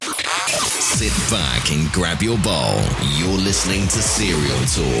Sit back and grab your bowl. You're listening to Cereal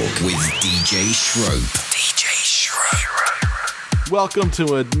Talk with DJ Schroep. DJ Schroep. Welcome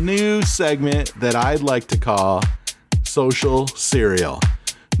to a new segment that I'd like to call Social Cereal.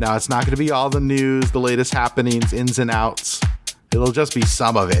 Now, it's not going to be all the news, the latest happenings, ins and outs. It'll just be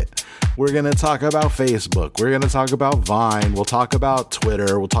some of it. We're going to talk about Facebook. We're going to talk about Vine. We'll talk about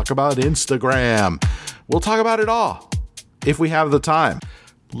Twitter. We'll talk about Instagram. We'll talk about it all if we have the time.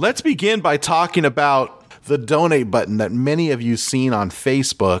 Let's begin by talking about the donate button that many of you seen on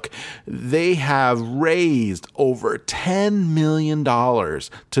Facebook. They have raised over $10 million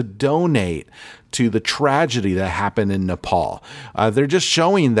to donate to the tragedy that happened in Nepal. They're just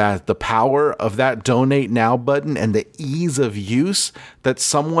showing that the power of that donate now button and the ease of use that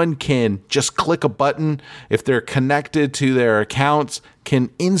someone can just click a button if they're connected to their accounts can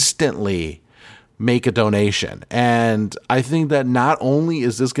instantly make a donation. And I think that not only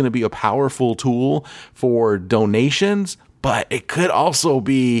is this going to be a powerful tool for donations, but it could also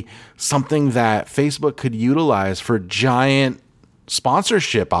be something that Facebook could utilize for giant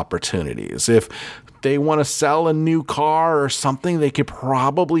sponsorship opportunities. If they want to sell a new car or something, they could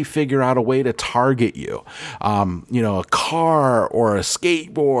probably figure out a way to target you. A car or a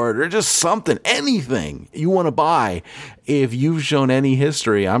skateboard or just something, anything you want to buy. If you've shown any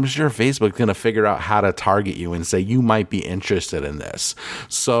history, I'm sure Facebook's going to figure out how to target you and say you might be interested in this.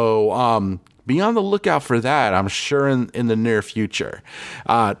 So be on the lookout for that, I'm sure, in the near future.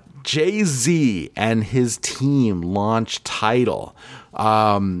 Jay-Z and his team launched Tidal.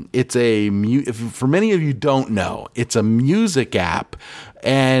 It's for many of you don't know, it's a music app,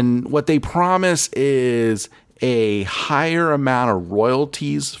 and what they promise is a higher amount of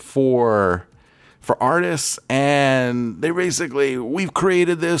royalties for artists. And they basically, we've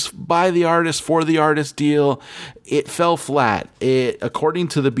created this by the artist for the artist deal. It fell flat. According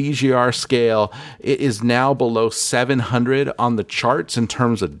to the BGR scale, it is now below 700 on the charts in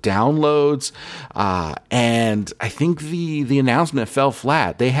terms of downloads. And I think the announcement fell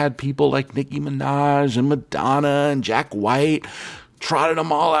flat. They had people like Nicki Minaj and Madonna and Jack White trotted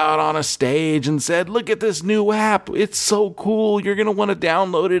them all out on a stage and said, look at this new app. It's so cool. You're going to want to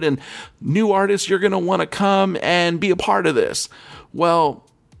download it. And new artists, you're going to want to come and be a part of this. Well,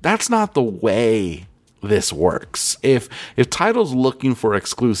 that's not the way this works. If Tidal's looking for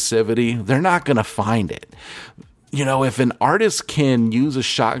exclusivity, they're not going to find it. If an artist can use a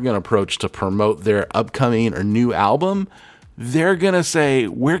shotgun approach to promote their upcoming or new album, they're going to say,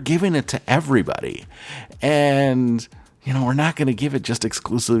 we're giving it to everybody. And we're not going to give it just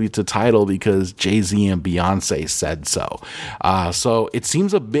exclusively to Tidal because Jay-Z and Beyonce said so. So it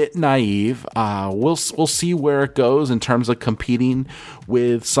seems a bit naive. We'll see where it goes in terms of competing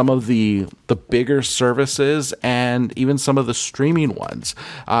with some of the bigger services and even some of the streaming ones.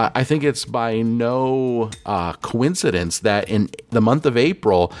 I think it's by no coincidence that in the month of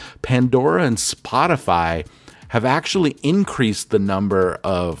April, Pandora and Spotify have actually increased the number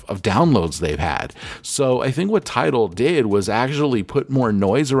of downloads they've had. So I think what Tidal did was actually put more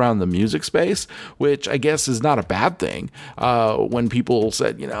noise around the music space, which I guess is not a bad thing. When people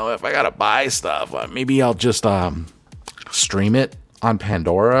said, if I got to buy stuff, maybe I'll just stream it on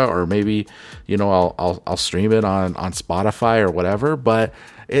Pandora, or maybe, I'll stream it on Spotify or whatever. But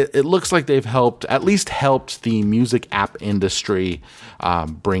it looks like they've at least helped the music app industry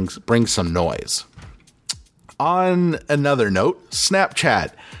bring some noise. On another note,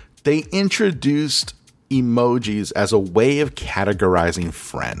 Snapchat, they introduced emojis as a way of categorizing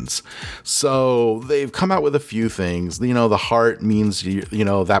friends. So they've come out with a few things. The heart means,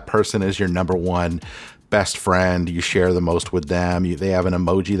 that person is your number one best friend. You share the most with them. They have an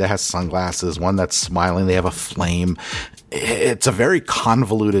emoji that has sunglasses, one that's smiling. They have a flame. It's a very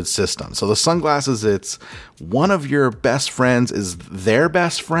convoluted system. So the sunglasses, it's one of your best friends is their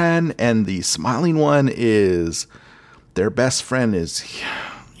best friend, and the smiling one is their best friend is,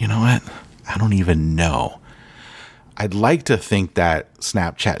 you know what? I don't even know. I'd like to think that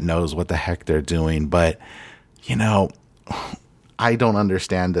Snapchat knows what the heck they're doing, but, I don't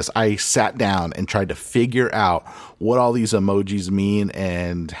understand this. I sat down and tried to figure out what all these emojis mean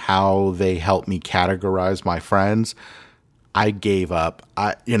and how they help me categorize my friends. I gave up.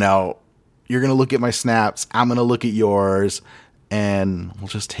 You're going to look at my snaps. I'm going to look at yours, and we'll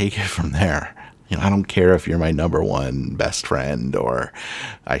just take it from there. I don't care if you're my number one best friend or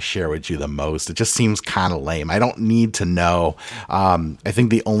I share with you the most. It just seems kind of lame. I don't need to know. I think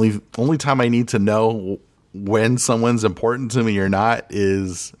the only time I need to know when someone's important to me or not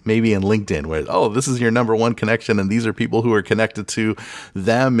is maybe in LinkedIn, where, this is your number one connection and these are people who are connected to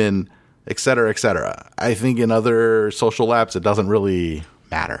them, and et cetera, et cetera. I think in other social apps, it doesn't really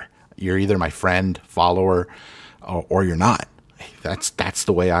matter. you're either my friend, follower, or you're not. That's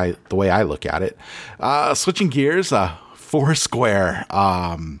the way I look at it. Switching gears, Foursquare,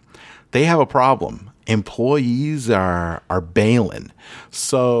 they have a problem. Employees are bailing.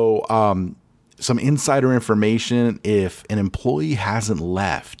 So some insider information: if an employee hasn't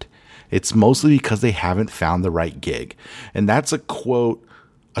left, it's mostly because they haven't found the right gig. And that's a quote,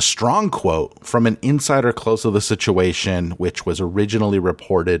 a strong quote from an insider close to the situation, which was originally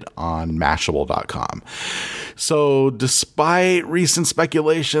reported on Mashable.com. So despite recent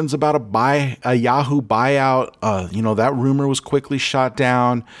speculations about a Yahoo buyout, that rumor was quickly shot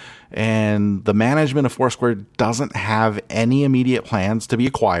down, and the management of Foursquare doesn't have any immediate plans to be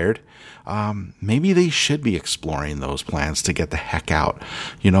acquired. Maybe they should be exploring those plans to get the heck out.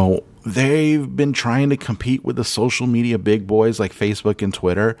 They've been trying to compete with the social media big boys like Facebook and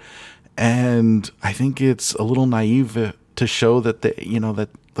Twitter. And I think it's a little naive to show that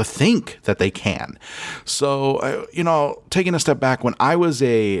think that they can. So, taking a step back, when I was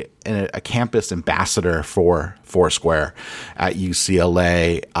a campus ambassador for Foursquare at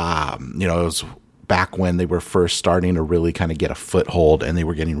UCLA, it was back when they were first starting to really kind of get a foothold and they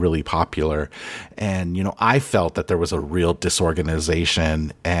were getting really popular. And, I felt that there was a real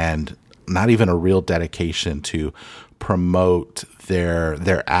disorganization and not even a real dedication to promote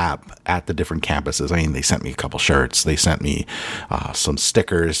their app at the different campuses. I mean, they sent me a couple shirts. They sent me some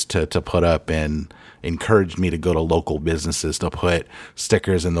stickers to put up, and encouraged me to go to local businesses to put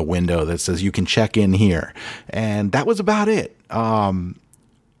stickers in the window that says you can check in here. And that was about it.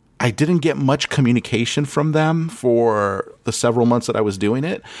 I didn't get much communication from them for the several months that I was doing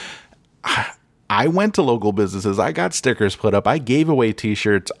it. I went to local businesses. I got stickers put up. I gave away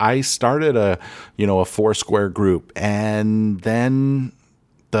T-shirts. I started a Foursquare group, and then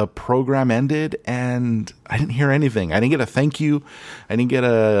the program ended, and I didn't hear anything. I didn't get a thank you. I didn't get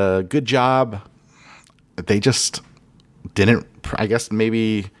a good job. They just didn't. I guess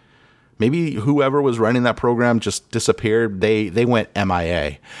maybe whoever was running that program just disappeared. They went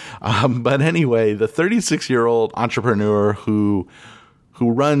MIA. But anyway, the 36-year-old entrepreneur who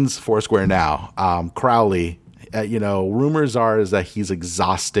runs Foursquare now, Crowley, rumors are is that he's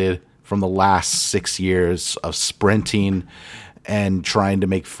exhausted from the last 6 years of sprinting and trying to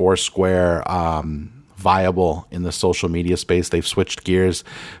make Foursquare viable in the social media space. They've switched gears.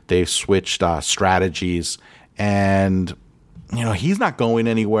 They've switched strategies. And he's not going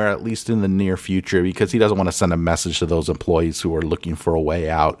anywhere, at least in the near future, because he doesn't want to send a message to those employees who are looking for a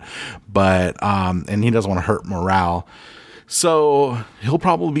way out. But and he doesn't want to hurt morale. So he'll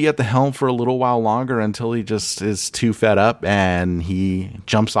probably be at the helm for a little while longer until he just is too fed up and he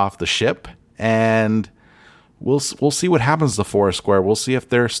jumps off the ship. And we'll see what happens to Foursquare. We'll see if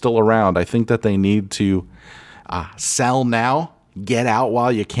they're still around. I think that they need to sell now, get out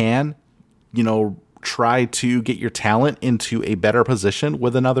while you can. Try to get your talent into a better position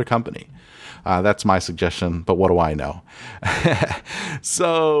with another company. That's my suggestion, but what do I know?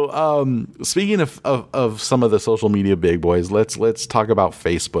 So, speaking of some of the social media big boys, let's talk about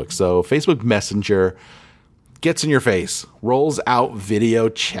Facebook. So, Facebook Messenger gets in your face, rolls out video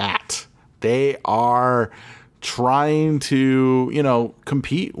chat. They are trying to,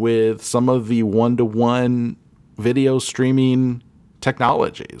 compete with some of the one-to-one video streaming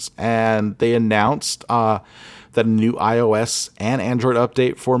technologies, and they announced that a new iOS and Android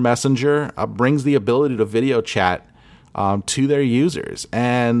update for Messenger brings the ability to video chat to their users,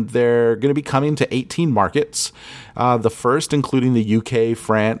 and they're going to be coming to 18 markets, the first including the UK,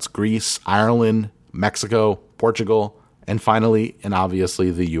 France, Greece, Ireland, Mexico, Portugal, and finally, and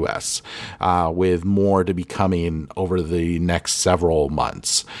obviously, the U.S., with more to be coming over the next several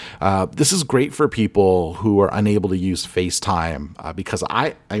months. This is great for people who are unable to use FaceTime because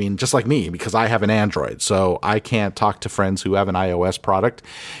I mean, just like me, because I have an Android, so I can't talk to friends who have an iOS product.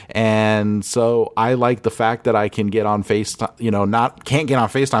 And so I like the fact that I can get on FaceTime, can't get on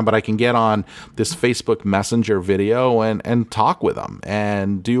FaceTime, but I can get on this Facebook Messenger video and talk with them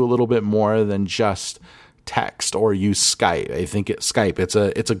and do a little bit more than just text or use Skype. I think Skype.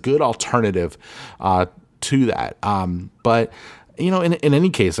 It's a good alternative to that. But in any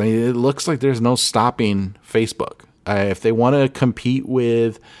case, it looks like there's no stopping Facebook if they want to compete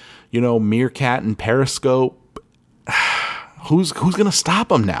with Meerkat and Periscope. Who's going to stop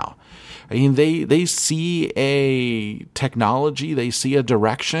them now? I mean, they see a technology, they see a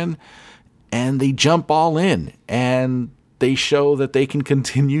direction, and they jump all in, and they show that they can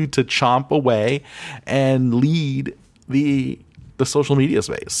continue to chomp away and lead the social media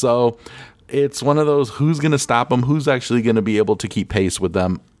space. So it's one of those, who's going to stop them? Who's actually going to be able to keep pace with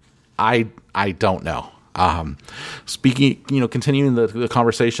them? I don't know. Speaking, continuing the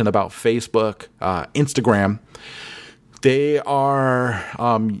conversation about Facebook, Instagram, they are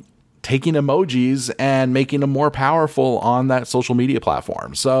taking emojis and making them more powerful on that social media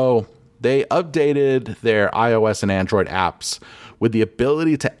platform. So they updated their iOS and Android apps with the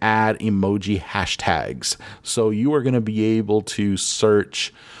ability to add emoji hashtags. So you are going to be able to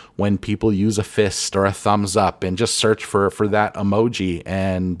search when people use a fist or a thumbs up and just search for that emoji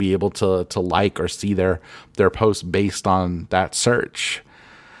and be able to like or see their post based on that search.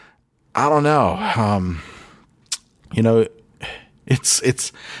 I don't know.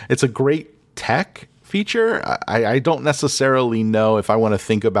 It's a great tech feature. I don't necessarily know if I want to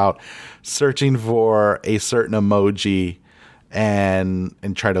think about searching for a certain emoji and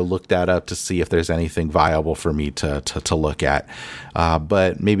try to look that up to see if there's anything viable for me to look at.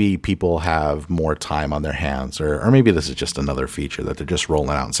 But maybe people have more time on their hands, or maybe this is just another feature that they're just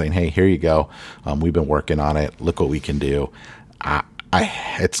rolling out and saying, hey, here you go. We've been working on it. Look what we can do.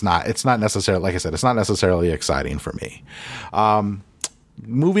 It's not necessarily, like I said, it's not necessarily exciting for me.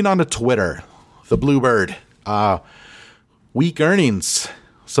 Moving on to Twitter, the Bluebird, weak earnings,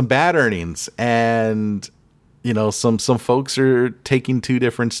 some bad earnings, and some folks are taking two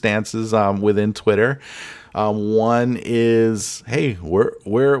different stances within Twitter. One is, hey,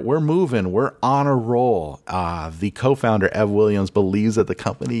 we're moving, we're on a roll. The co-founder Ev Williams believes that the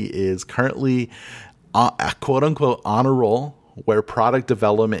company is currently quote unquote on a roll where product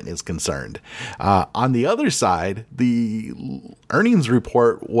development is concerned. On the other side, the earnings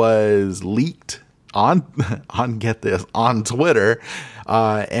report was leaked on Twitter,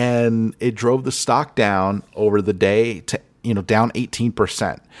 and it drove the stock down over the day to down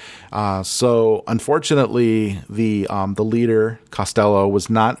 18%. So unfortunately, the leader Costello was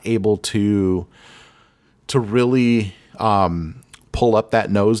not able to really pull up that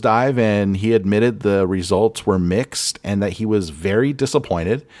nosedive, and he admitted the results were mixed and that he was very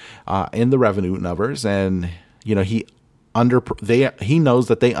disappointed in the revenue numbers, and he knows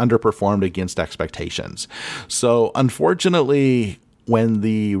that they underperformed against expectations. So unfortunately, when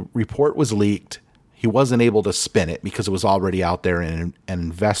the report was leaked, he wasn't able to spin it because it was already out there, and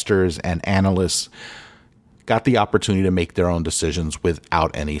investors and analysts got the opportunity to make their own decisions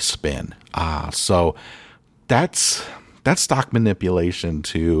without any spin. So that's stock manipulation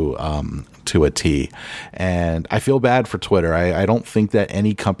to a T. And I feel bad for Twitter. I don't think that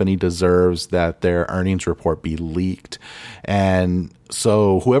any company deserves that their earnings report be leaked. And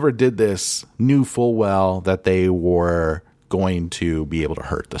so whoever did this knew full well that they were going to be able to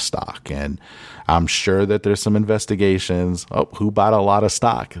hurt the stock. And I'm sure that there's some investigations. Oh, who bought a lot of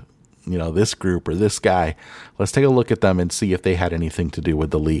stock? This group or this guy. Let's take a look at them and see if they had anything to do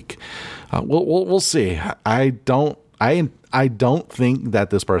with the leak. We'll see. I don't think that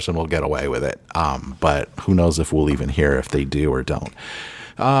this person will get away with it. But who knows if we'll even hear if they do or don't.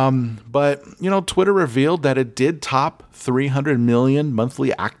 But Twitter revealed that it did top 300 million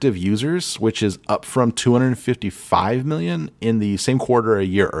monthly active users, which is up from 255 million in the same quarter a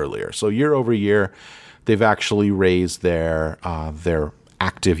year earlier. So year over year, they've actually raised their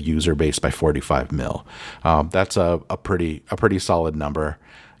active user base by 45 mil. That's a pretty solid number,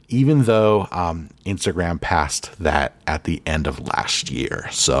 even though Instagram passed that at the end of last year.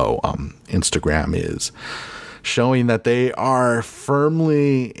 So Instagram is showing that they are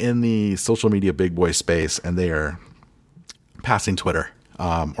firmly in the social media big boy space, and they are passing Twitter,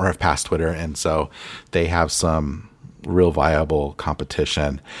 or have passed Twitter. And so they have some real viable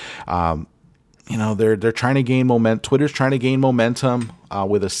competition. They're trying to gain momentum. Twitter's trying to gain momentum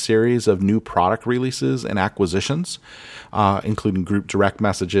with a series of new product releases and acquisitions, including group direct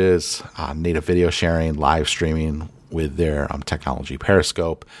messages, native video sharing, live streaming with their technology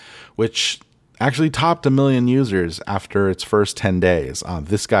Periscope, which actually topped 1 million users after its first 10 days.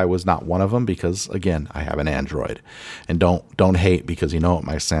 This guy was not one of them because, again, I have an Android. And don't hate, because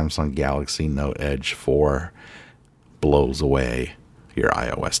my Samsung Galaxy Note Edge 4 blows away your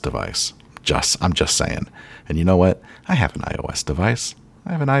iOS device. I'm just saying. And you know what? I have an iOS device.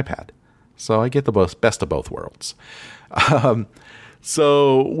 I have an iPad. So I get the best of both worlds.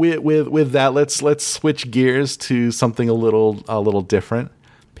 So with that, let's switch gears to something a little different.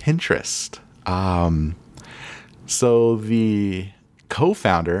 Pinterest. So the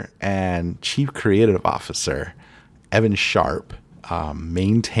co-founder and chief creative officer, Evan Sharp,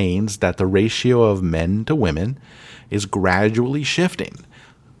 maintains that the ratio of men to women is gradually shifting.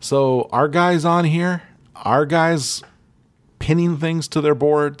 So our guys on here, our guys pinning things to their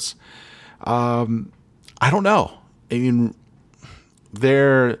boards, I don't know. I mean,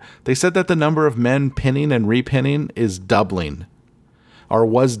 they said that the number of men pinning and repinning is doubling, or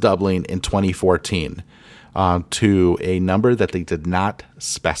was doubling in 2014. to a number that they did not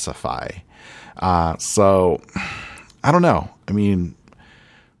specify. So I don't know. I mean,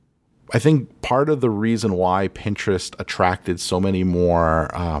 I think part of the reason why Pinterest attracted so many more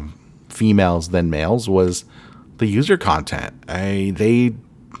females than males was the user content.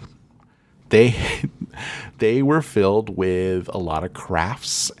 They were filled with a lot of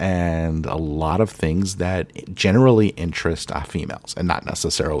crafts and a lot of things that generally interest females and not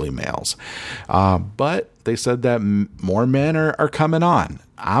necessarily males. But they said that more men are coming on.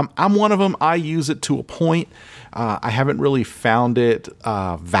 I'm one of them. I use it to a point. I haven't really found it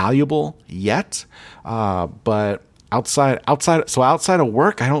valuable yet, but outside of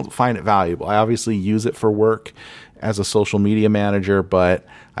work, I don't find it valuable. I obviously use it for work as a social media manager, but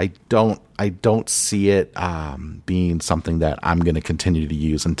I don't see it being something that I'm going to continue to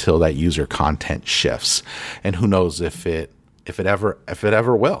use until that user content shifts, and who knows if it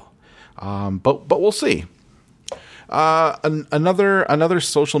ever will. But we'll see. Another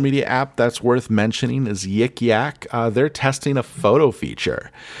social media app that's worth mentioning is Yik Yak. They're testing a photo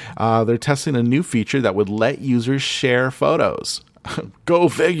feature. They're testing a new feature that would let users share photos. Go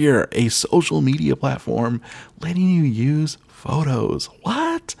figure, a social media platform letting you use photos.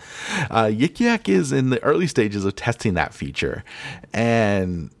 What? Yik Yak is in the early stages of testing that feature,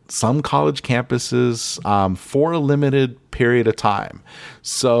 and some college campuses for a limited period of time.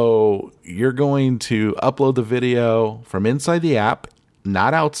 So you're going to upload the video from inside the app,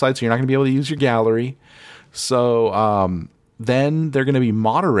 not outside, so you're not going to be able to use your gallery. So then they're going to be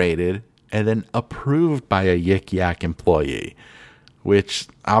moderated and then approved by a Yik Yak employee, which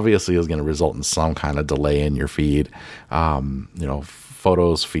obviously is going to result in some kind of delay in your feed.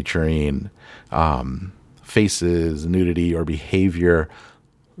 Photos featuring faces, nudity, or behavior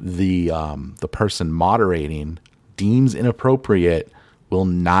the person moderating deems inappropriate will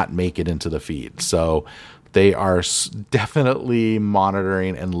not make it into the feed. So they are definitely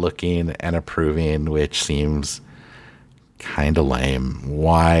monitoring and looking and approving, which seems kind of lame.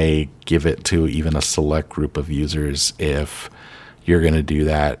 Why give it to even a select group of users if you're going to do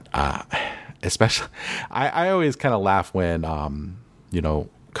that? Especially, I always kind of laugh when,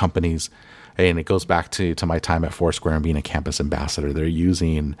 companies, and it goes back to my time at Foursquare and being a campus ambassador, they're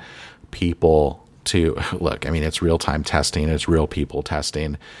using people to look. I mean, it's real-time testing, it's real people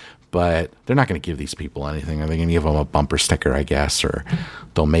testing, but they're not going to give these people anything. Are they going to give them a bumper sticker, I guess, or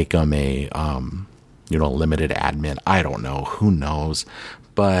they'll make them a, limited admin? I don't know. Who knows?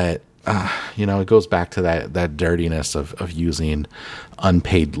 But it goes back to that dirtiness of using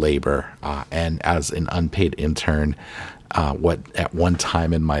unpaid labor. And as an unpaid intern, at one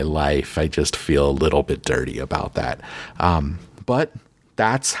time in my life, I just feel a little bit dirty about that. But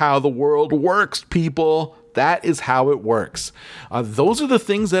that's how the world works, people. That is how it works. Those are the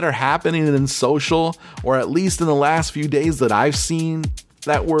things that are happening in social, or at least in the last few days that I've seen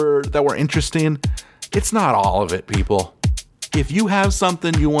that were interesting. It's not all of it, people. If you have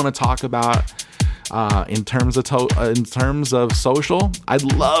something you want to talk about in terms of social, I'd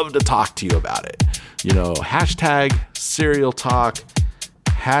love to talk to you about it. Hashtag serial talk,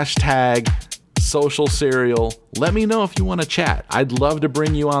 hashtag social serial. Let me know if you want to chat. I'd love to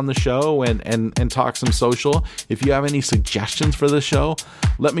bring you on the show and talk some social. If you have any suggestions for the show,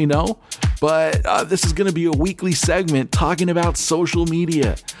 let me know. But this is going to be a weekly segment talking about social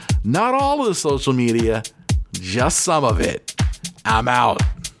media. Not all of the social media, just some of it. I'm out.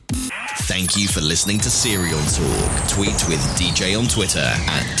 Thank you for listening to Serial Talk. Tweet with DJ on Twitter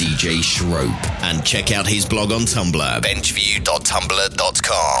at DJ Schroep. And check out his blog on Tumblr,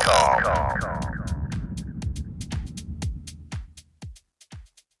 benchview.tumblr.com.